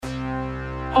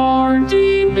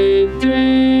Hardee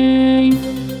Midday.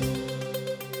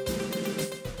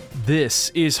 This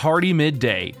is Hardee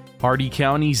Midday, Hardee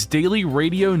County's daily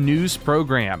radio news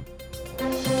program.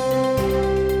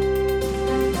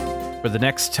 For the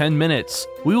next 10 minutes,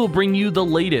 we will bring you the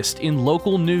latest in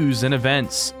local news and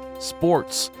events,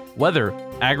 sports, weather,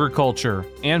 agriculture,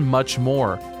 and much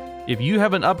more. If you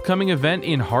have an upcoming event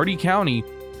in Hardee County,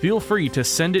 feel free to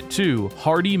send it to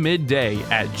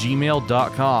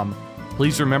hardeemidday@gmail.com.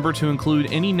 Please remember to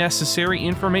include any necessary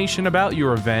information about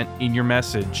your event in your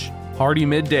message. Hardee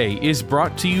Midday is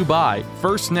brought to you by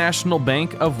First National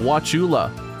Bank of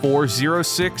Wauchula,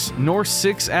 406 North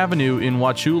 6th Avenue in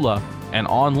Wauchula, and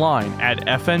online at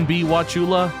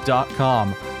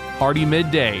fnbwauchula.com. Hardee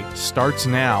Midday starts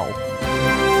now.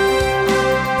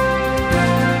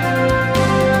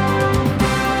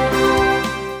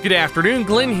 Good afternoon,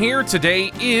 Glenn here.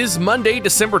 Today is Monday,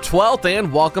 December 12th,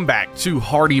 and welcome back to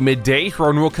Hardee Midday here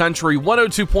on Real Country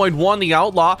 102.1 The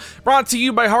Outlaw, brought to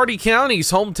you by Hardee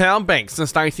County's hometown bank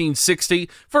since 1960,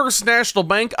 First National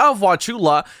Bank of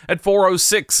Wauchula at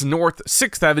 406 North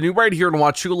 6th Avenue, right here in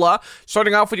Wauchula.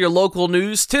 Starting off with your local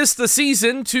news, 'tis the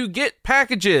season to get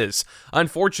packages.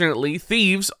 Unfortunately,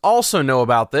 thieves also know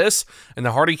about this, and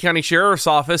the Hardee County Sheriff's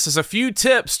Office has a few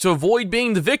tips to avoid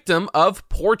being the victim of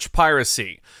porch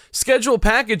piracy. Schedule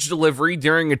package delivery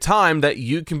during a time that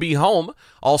you can be home.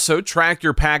 Also, track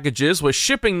your packages with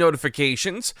shipping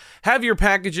notifications. Have your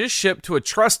packages shipped to a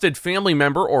trusted family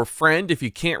member or friend if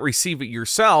you can't receive it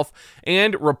yourself.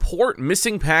 And report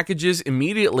missing packages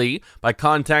immediately by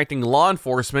contacting law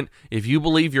enforcement if you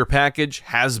believe your package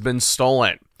has been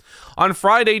stolen. On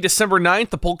Friday, December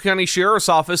 9th, the Polk County Sheriff's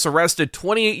Office arrested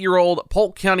 28-year-old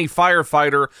Polk County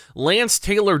firefighter Lance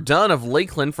Taylor Dunn of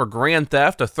Lakeland for grand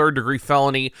theft, a third-degree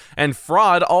felony, and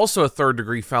fraud, also a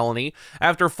third-degree felony.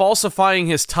 After falsifying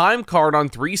his time card on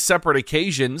 3 separate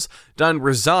occasions, Dunn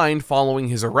resigned following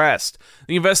his arrest.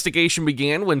 The investigation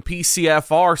began when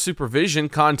PCFR Supervision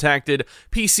contacted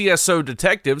PCSO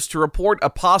detectives to report a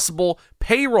possible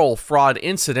payroll fraud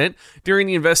incident. During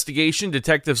the investigation,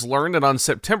 detectives learned that on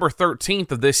September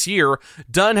 13th of this year,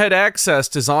 Dunn had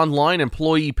accessed his online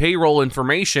employee payroll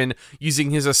information using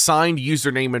his assigned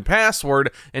username and password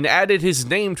and added his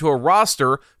name to a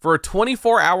roster for a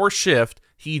 24-hour shift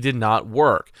he did not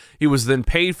work. He was then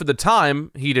paid for the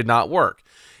time he did not work.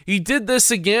 He did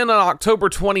this again on October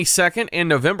 22nd and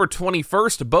November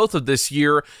 21st, both of this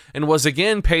year, and was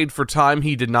again paid for time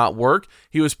he did not work.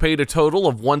 He was paid a total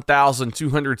of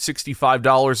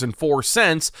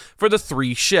 $1,265.04 for the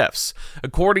 3 shifts.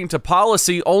 According to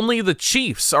policy, only the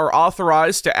chiefs are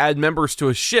authorized to add members to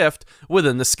a shift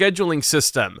within the scheduling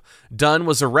system. Dunn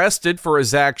was arrested for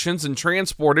his actions and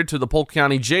transported to the Polk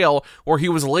County Jail, where he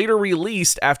was later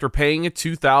released after paying a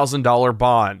 $2,000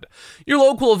 bond. Your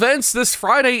local events this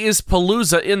Friday is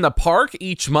Palooza in the Park.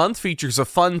 Each month features a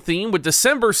fun theme, with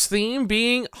December's theme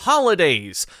being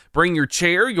holidays. Bring your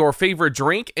chair, your favorite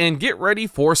drink, and get ready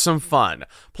for some fun.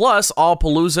 Plus, all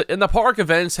Palooza in the Park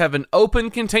events have an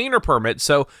open container permit,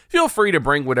 so feel free to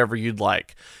bring whatever you'd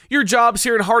like. Your jobs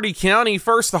here in Hardee County.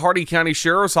 First, the Hardee County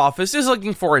Sheriff's Office is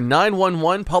looking for a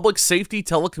 911 public safety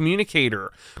telecommunicator.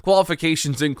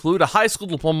 Qualifications include a high school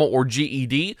diploma or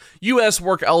GED, U.S.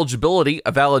 work eligibility,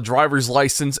 a valid driver's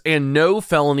license, and no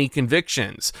felony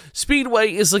convictions.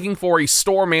 Speedway is looking for a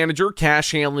store manager,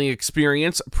 cash handling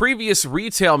experience, previous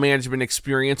retail management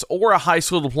experience, or a high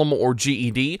school diploma or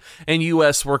GED, and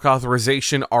U.S. work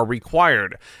authorization are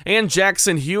required. And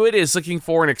Jackson Hewitt is looking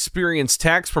for an experienced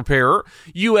tax preparer,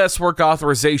 U.S. work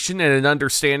authorization, and an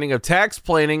understanding of tax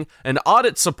planning and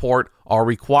audit support are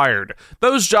required.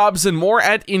 Those jobs and more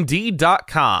at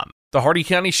Indeed.com. The Hardee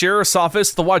County Sheriff's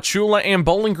Office, the Wauchula and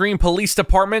Bowling Green Police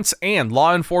Departments, and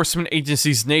law enforcement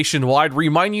agencies nationwide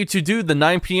remind you to do the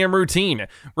 9 p.m. routine.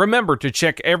 Remember to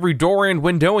check every door and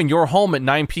window in your home at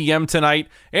 9 p.m. tonight,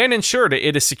 and ensure that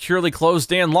it is securely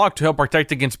closed and locked to help protect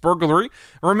against burglary.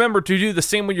 Remember to do the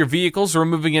same with your vehicles,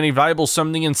 removing any valuables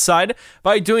from the inside.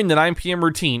 By doing the 9 p.m.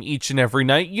 routine each and every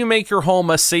night, you make your home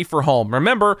a safer home.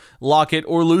 Remember, lock it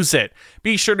or lose it.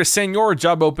 Be sure to send your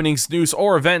job openings, news,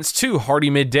 or events to Hardee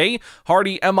Midday,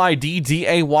 Hardee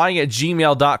Midday at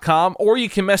gmail.com, or you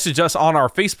can message us on our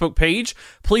Facebook page.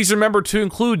 Please remember to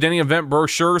include any event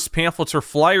brochures, pamphlets, or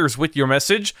flyers with your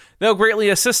message. They'll greatly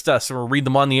assist us, and we'll read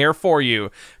them on the air for you.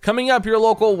 Coming up, your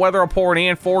local weather report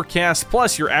and forecast,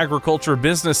 plus your agriculture,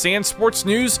 business, and sports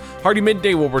news. Hardee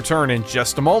Midday will return in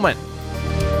just a moment.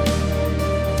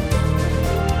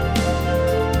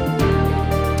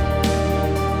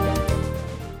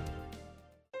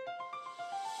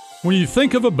 When you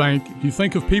think of a bank, you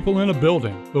think of people in a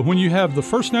building. But when you have the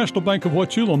First National Bank of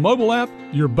Wauchula mobile app,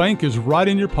 your bank is right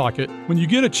in your pocket. When you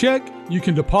get a check, you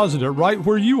can deposit it right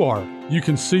where you are. You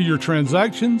can see your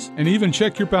transactions and even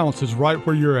check your balances right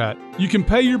where you're at. You can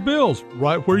pay your bills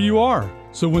right where you are.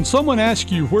 So when someone asks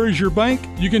you, where is your bank?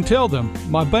 You can tell them,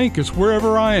 my bank is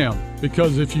wherever I am.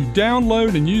 Because if you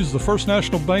download and use the First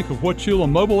National Bank of Wauchula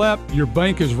mobile app, your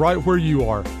bank is right where you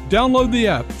are. Download the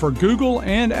app for Google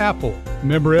and Apple.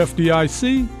 Member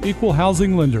FDIC, Equal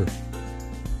Housing Lender.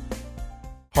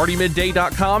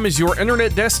 HardeeMidday.com is your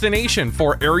internet destination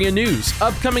for area news,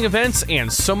 upcoming events,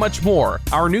 and so much more.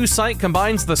 Our news site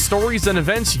combines the stories and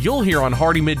events you'll hear on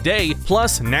Hardee Midday,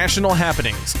 plus national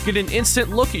happenings. Get an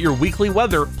instant look at your weekly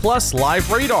weather, plus live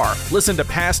radar. Listen to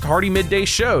past Hardee Midday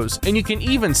shows, and you can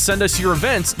even send us your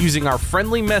events using our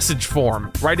friendly message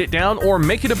form. Write it down or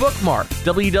make it a bookmark.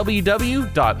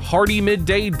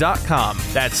 www.HardeeMidday.com.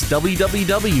 That's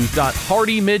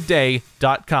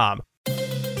www.HardeeMidday.com.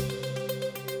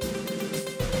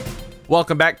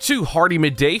 Welcome back to Hardee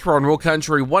Midday here on Real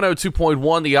Country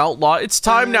 102.1 The Outlaw. It's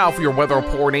time now for your weather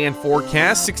report and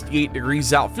forecast. 68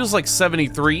 degrees out, feels like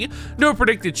 73. No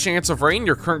predicted chance of rain.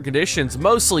 Your current conditions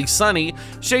mostly sunny.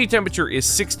 Shade temperature is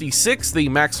 66. The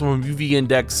maximum UV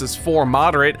index is 4,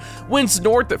 moderate. Winds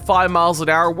north at 5 miles an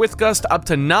hour with gust up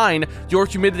to 9. Your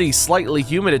humidity slightly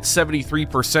humid at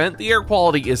 73%. The air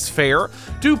quality is fair.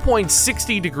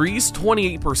 2.60 degrees,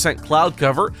 28% cloud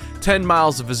cover, 10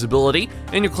 miles of visibility,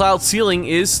 and your cloud ceiling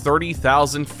is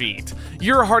 30,000 feet.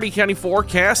 Your Hardee County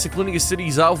forecast, including the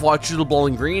cities of Wauchula,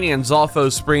 Bowling Green, and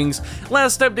Zoffo Springs,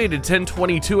 last updated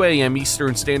 10:22 a.m.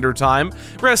 Eastern Standard Time.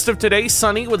 Rest of today,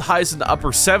 sunny with highs in the upper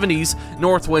 70s,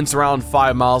 north winds around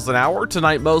 5 miles an hour.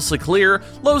 Tonight, mostly clear,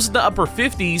 lows in the upper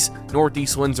 50s,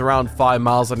 northeast winds around 5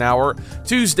 miles an hour.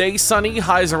 Tuesday, sunny,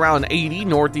 highs around 80,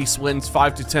 northeast winds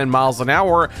 5 to 10 miles an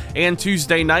hour. And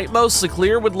Tuesday night, mostly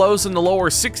clear with lows in the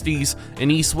lower 60s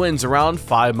and east winds around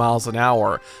 5 miles an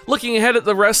hour. Looking ahead at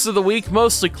the rest of the week,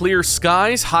 mostly clear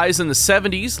skies, highs in the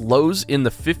 70s, lows in the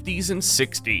 50s and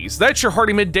 60s. That's your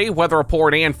Hardee Midday weather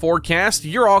report and forecast.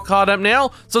 You're all caught up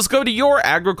now, so let's go to your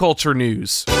agriculture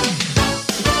news.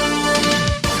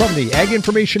 From the Ag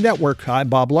Information Network, I'm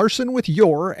Bob Larson with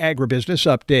your Agribusiness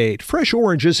Update. Fresh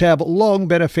oranges have long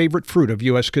been a favorite fruit of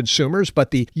U.S. consumers, but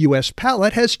the U.S.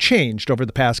 palate has changed over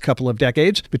the past couple of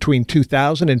decades. Between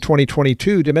 2000 and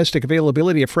 2022, domestic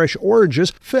availability of fresh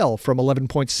oranges fell from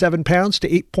 11.7 pounds to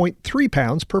 8.3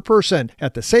 pounds per person.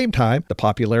 At the same time, the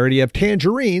popularity of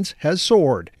tangerines has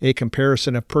soared. A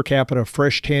comparison of per capita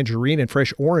fresh tangerine and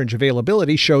fresh orange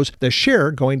availability shows the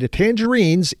share going to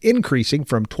tangerines increasing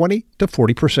from 20 to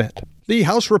 40%. The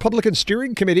House Republican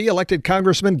Steering Committee elected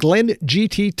Congressman Glenn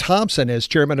G.T. Thompson as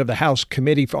chairman of the House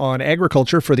Committee on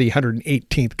Agriculture for the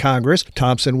 118th Congress.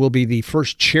 Thompson will be the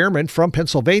first chairman from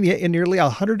Pennsylvania in nearly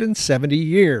 170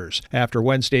 years. After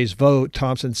Wednesday's vote,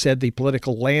 Thompson said the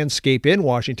political landscape in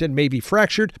Washington may be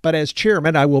fractured, but as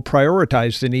chairman, I will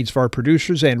prioritize the needs of our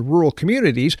producers and rural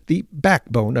communities, the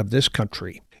backbone of this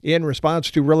country. In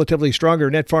response to relatively stronger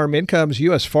net farm incomes,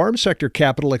 U.S. farm sector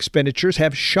capital expenditures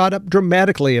have shot up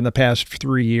dramatically in the past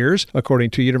 3 years. According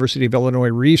to University of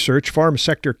Illinois research, farm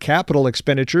sector capital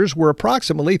expenditures were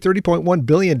approximately $30.1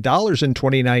 billion in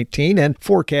 2019 and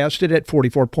forecasted at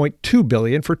 $44.2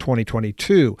 billion for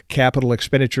 2022. Capital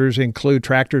expenditures include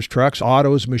tractors, trucks,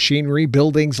 autos, machinery,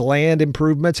 buildings, land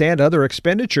improvements, and other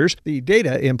expenditures. The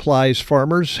data implies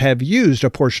farmers have used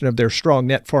a portion of their strong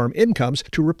net farm incomes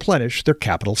to replenish their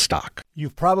capital stock.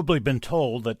 You've probably been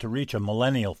told that to reach a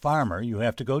millennial farmer, you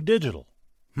have to go digital.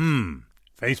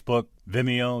 Facebook,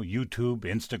 Vimeo, YouTube,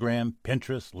 Instagram,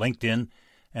 Pinterest, LinkedIn,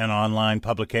 an online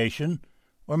publication,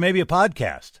 or maybe a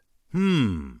podcast.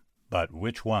 But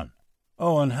which one?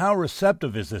 Oh, and how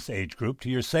receptive is this age group to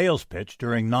your sales pitch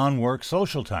during non-work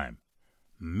social time?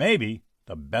 Maybe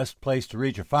the best place to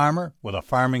reach a farmer with a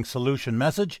farming solution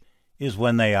message is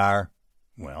when they are,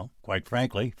 well, quite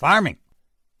frankly, farming.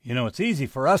 You know, it's easy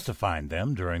for us to find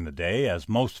them during the day, as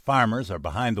most farmers are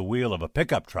behind the wheel of a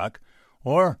pickup truck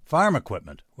or farm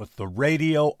equipment with the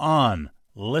radio on,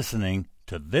 listening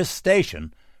to this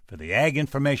station for the Ag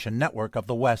Information Network of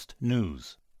the West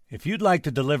News. If you'd like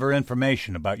to deliver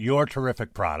information about your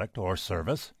terrific product or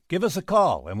service, give us a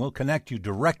call and we'll connect you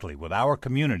directly with our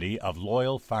community of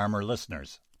loyal farmer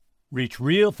listeners. Reach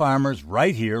real farmers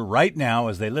right here, right now,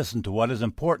 as they listen to what is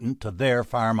important to their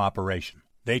farm operation.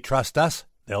 They trust us.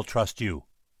 They'll trust you.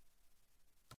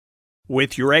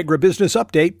 With your Agribusiness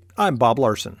Update, I'm Bob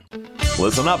Larson.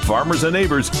 Listen up, farmers and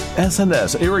neighbors.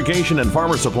 S&S Irrigation and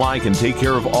Farmer Supply can take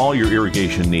care of all your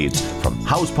irrigation needs, from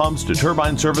house pumps to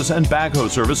turbine service and backhoe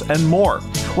service and more.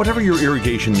 Whatever your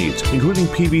irrigation needs, including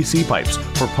PVC pipes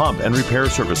for pump and repair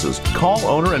services, call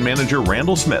owner and manager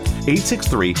Randall Smith,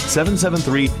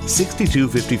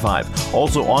 863-773-6255.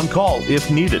 Also on call if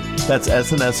needed. That's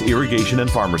S&S Irrigation and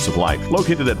Farmer Supply,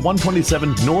 located at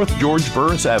 127 North George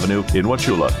Burris Avenue in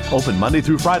Wauchula. Open Monday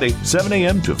through Friday, 7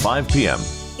 a.m. to 5 p.m.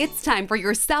 It's time for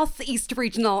your Southeast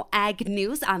Regional Ag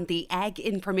News on the Ag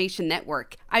Information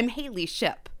Network. I'm Haley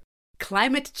Shipp.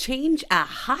 Climate change, a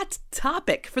hot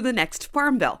topic for the next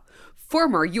Farm Bill.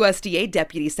 Former USDA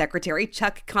Deputy Secretary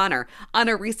Chuck Connor on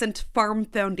a recent Farm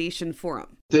Foundation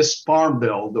forum. This farm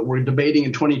bill that we're debating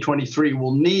in 2023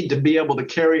 will need to be able to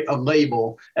carry a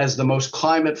label as the most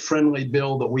climate-friendly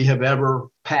bill that we have ever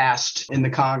passed in the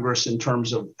Congress in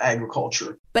terms of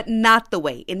agriculture. But not the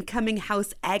way incoming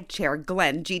House Ag Chair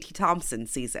Glenn G.T. Thompson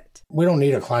sees it. We don't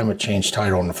need a climate change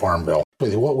title in the Farm Bill.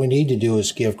 What we need to do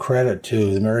is give credit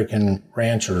to the American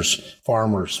ranchers,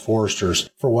 farmers, foresters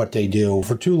for what they do.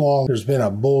 For too long, there's been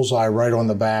a bullseye right on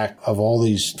the back of all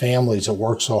these families that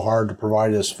work so hard to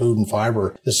provide us food and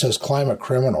fiber that says climate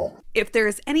criminal. If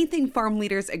there's anything farm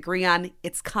leaders agree on,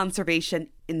 it's conservation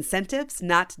incentives,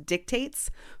 not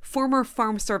dictates. Former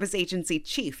Farm Service Agency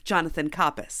Chief Jonathan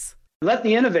Koppas. Let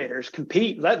the innovators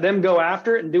compete. Let them go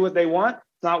after it and do what they want.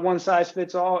 It's not one size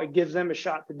fits all. It gives them a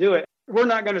shot to do it. We're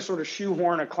not going to sort of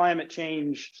shoehorn a climate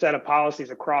change set of policies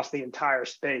across the entire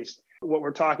space. What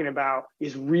we're talking about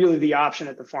is really the option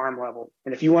at the farm level.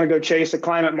 And if you want to go chase a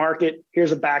climate market,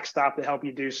 here's a backstop to help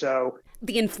you do so.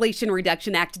 The Inflation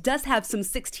Reduction Act does have some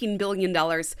 $16 billion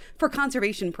for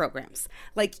conservation programs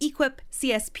like EQIP,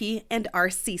 CSP, and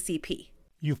RCCP.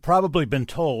 You've probably been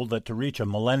told that to reach a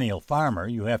millennial farmer,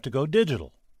 you have to go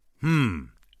digital.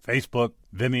 Facebook,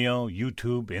 Vimeo,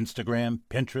 YouTube, Instagram,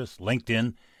 Pinterest,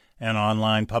 LinkedIn, an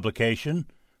online publication,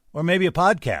 or maybe a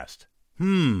podcast.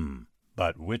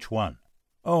 But which one?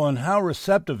 Oh, and how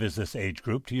receptive is this age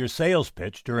group to your sales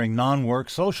pitch during non-work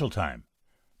social time?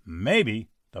 Maybe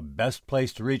the best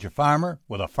place to reach a farmer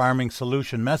with a farming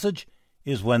solution message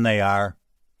is when they are,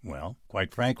 well,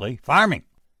 quite frankly, farming.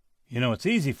 You know, it's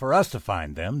easy for us to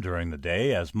find them during the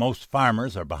day, as most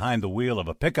farmers are behind the wheel of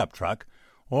a pickup truck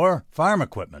or farm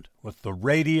equipment with the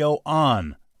radio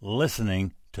on,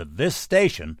 listening to this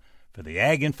station for the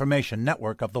Ag Information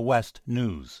Network of the West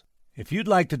News. If you'd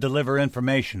like to deliver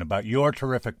information about your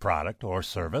terrific product or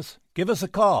service, give us a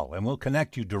call and we'll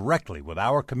connect you directly with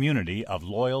our community of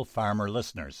loyal farmer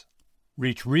listeners.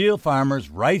 Reach real farmers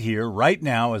right here, right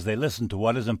now, as they listen to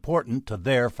what is important to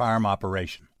their farm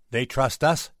operation. They trust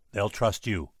us, they'll trust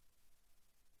you.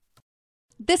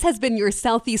 This has been your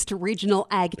Southeast Regional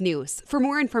Ag News. For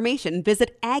more information,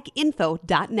 visit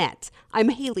aginfo.net. I'm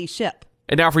Haley Shipp.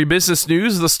 And now for your business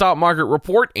news, the stock market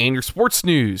report, and your sports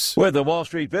news. With the Wall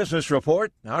Street Business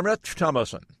Report, I'm Rich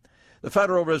Thomason. The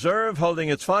Federal Reserve holding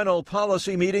its final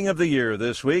policy meeting of the year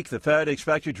this week. The Fed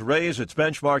expected to raise its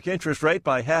benchmark interest rate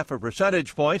by 0.5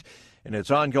 percentage point in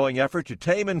its ongoing effort to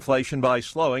tame inflation by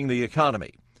slowing the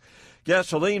economy.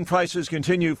 Gasoline prices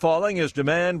continue falling as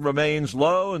demand remains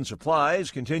low and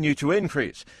supplies continue to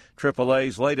increase.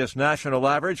 AAA's latest national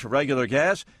average for regular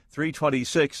gas,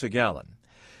 $3.26 a gallon.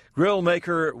 Grill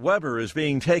maker Weber is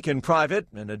being taken private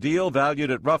in a deal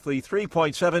valued at roughly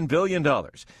 $3.7 billion.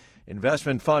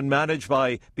 Investment fund managed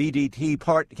by BDT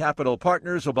Capital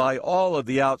Partners will buy all of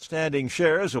the outstanding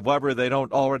shares of Weber they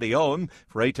don't already own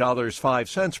for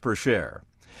 $8.05 per share.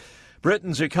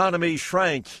 Britain's economy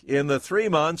shrank in the 3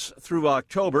 months through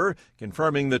October,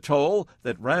 confirming the toll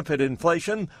that rampant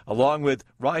inflation, along with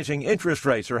rising interest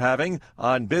rates, are having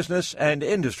on business and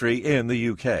industry in the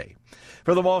UK.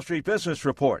 For the Wall Street Business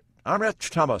Report, I'm Rich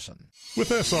Thomason. With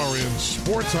SRN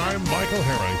Sports, I'm Michael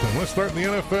Harrington. Let's start in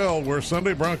the NFL, where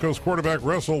Sunday Broncos quarterback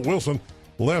Russell Wilson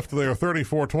left their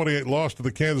 34-28 loss to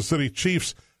the Kansas City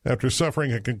Chiefs after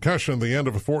suffering a concussion at the end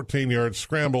of a 14-yard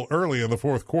scramble early in the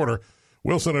fourth quarter.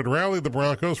 Wilson had rallied the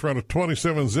Broncos from a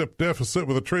 27-zip deficit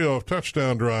with a trio of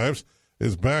touchdown drives.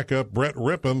 His backup, Brett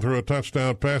Rippon, threw a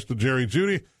touchdown pass to Jerry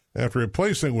Jeudy after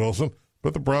replacing Wilson,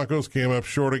 but the Broncos came up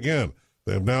short again.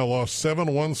 They have now lost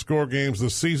 7 one-score games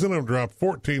this season and have dropped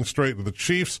 14 straight to the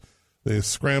Chiefs. The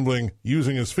scrambling,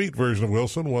 using-his-feet version of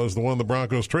Wilson was the one the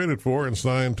Broncos traded for and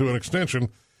signed to an extension,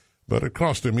 but it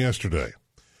cost him yesterday.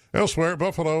 Elsewhere,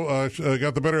 Buffalo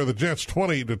got the better of the Jets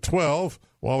 20-12,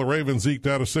 while the Ravens eked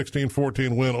out a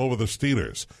 16-14 win over the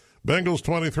Steelers. Bengals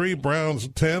 23, Browns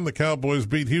 10. The Cowboys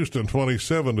beat Houston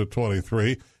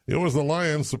 27-23. It was the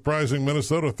Lions surprising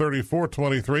Minnesota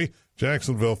 34-23.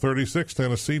 Jacksonville 36,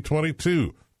 Tennessee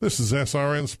 22. This is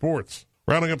SRN Sports.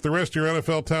 Rounding up the rest of your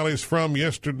NFL tallies from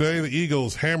yesterday, the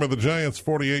Eagles hammer the Giants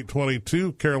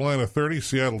 48-22, Carolina 30,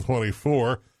 Seattle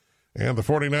 24, and the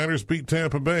 49ers beat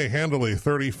Tampa Bay handily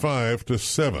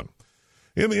 35-7.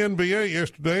 In the NBA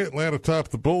yesterday, Atlanta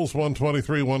topped the Bulls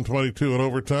 123-122 in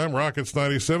overtime, Rockets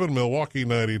 97, Milwaukee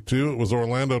 92. It was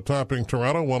Orlando topping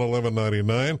Toronto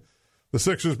 111-99. The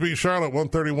Sixers beat Charlotte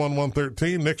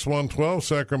 131-113, Knicks 112,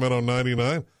 Sacramento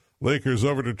 99, Lakers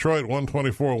over Detroit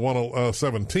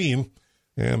 124-117.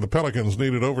 And the Pelicans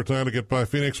needed overtime to get by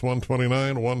Phoenix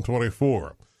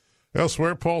 129-124.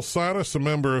 Elsewhere, Paul Silas, a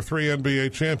member of 3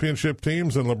 NBA championship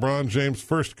teams and LeBron James'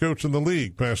 first coach in the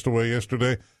league, passed away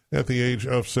yesterday at the age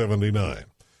of 79.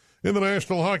 In the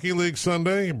National Hockey League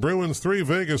Sunday, Bruins 3,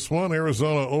 Vegas 1,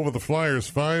 Arizona over the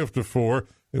Flyers 5-4.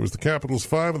 It was the Capitals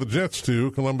 5 and the Jets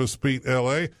 2. Columbus beat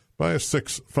L.A. by a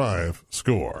 6-5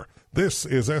 score. This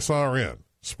is SRN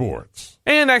Sports.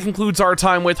 And that concludes our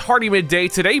time with Hardee Midday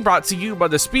today, brought to you by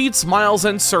the speed, smiles,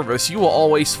 and service you will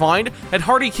always find at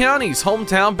Hardee County's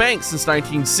hometown bank since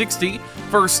 1960,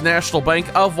 First National Bank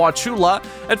of Wauchula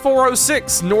at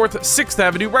 406 North 6th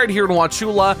Avenue right here in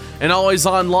Wauchula, and always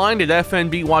online at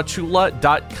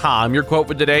fnbwauchula.com. Your quote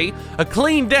for today: a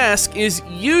clean desk is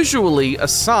usually a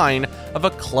sign of a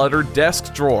cluttered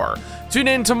desk drawer. Tune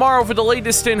in tomorrow for the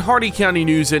latest in Hardee County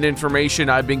news and information.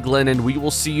 I've been Glenn, and we will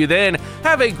see you then.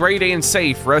 Have a great and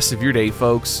safe rest of your day,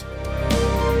 folks.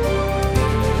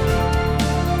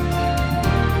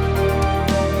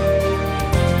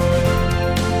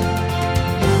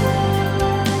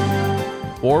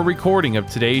 For a recording of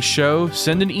today's show,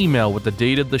 send an email with the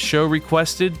date of the show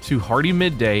requested to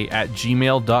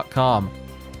hardeemidday@gmail.com.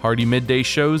 Hardee Midday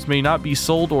shows may not be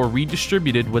sold or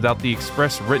redistributed without the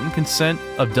express written consent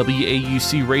of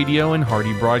WAUC Radio and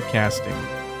Hardee Broadcasting.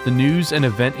 The news and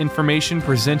event information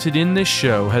presented in this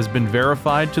show has been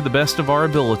verified to the best of our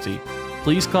ability.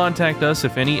 Please contact us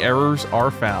if any errors are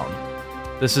found.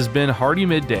 This has been Hardee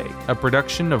Midday, a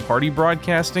production of Hardee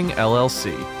Broadcasting,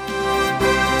 LLC.